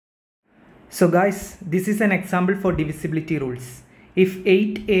So guys, this is an example for divisibility rules. If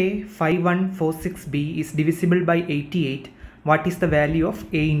 8A5146B is divisible by 88, what is the value of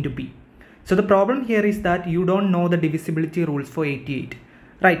A into B? So the problem here is that you don't know the divisibility rules for 88,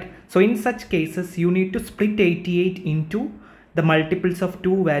 right? So in such cases, you need to split 88 into the multiples of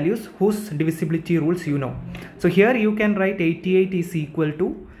two values whose divisibility rules you know. So here you can write 88 is equal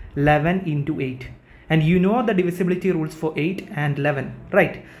to 11 into 8. And you know the divisibility rules for 8 and 11,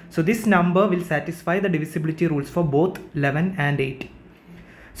 right? So this number will satisfy the divisibility rules for both 11 and 8.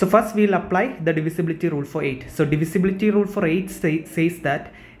 So first we'll apply the divisibility rule for 8. So divisibility rule for 8 says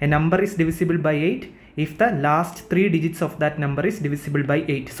that a number is divisible by 8 if the last three digits of that number is divisible by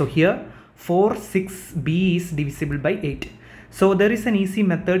 8. So here 46B is divisible by 8. So there is an easy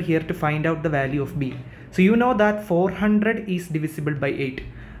method here to find out the value of B. So you know that 400 is divisible by 8.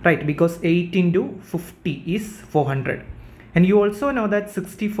 Right, because 8 into 50 is 400. And you also know that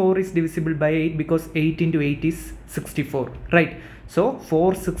 64 is divisible by 8 because 8 into 8 is 64. Right, so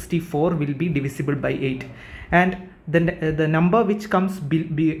 464 will be divisible by 8. And the number which comes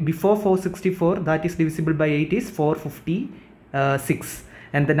before 464 that is divisible by 8 is 456.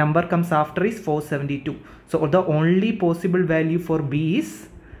 And the number comes after is 472. So the only possible value for B is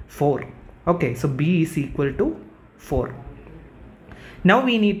 4. Okay, so B is equal to 4. Now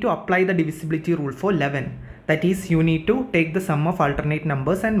we need to apply the divisibility rule for 11. That is, you need to take the sum of alternate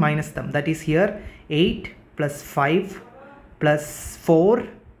numbers and minus them. That is here 8 plus 5 plus 4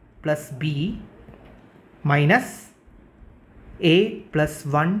 plus B minus A plus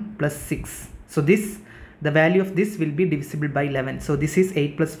 1 plus 6. So the value of this will be divisible by 11. So this is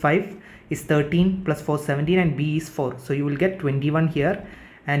 8 plus 5 is 13 plus 4 17 and B is 4. So you will get 21 here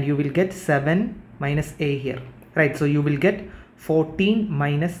and you will get 7 minus A here. Right, so you will get 14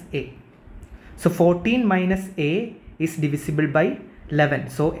 minus A. So 14 minus A is divisible by 11.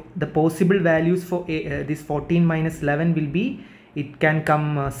 So the possible values for A, this 14 minus 11 will be, it can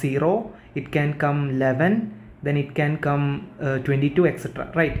come 0, it can come 11, then it can come 22,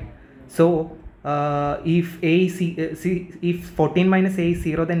 etc. Right. So if A is, if 14 minus A is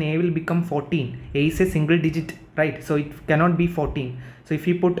 0, then A will become 14. A is a single digit, right? So it cannot be 14. So if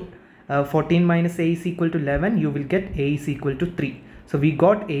you put 14 minus A is equal to 11, you will get A is equal to 3. So we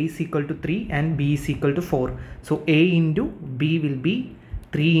got A is equal to 3 and B is equal to 4. So A into B will be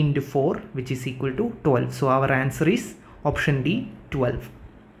 3 into 4, which is equal to 12. So our answer is option D, 12.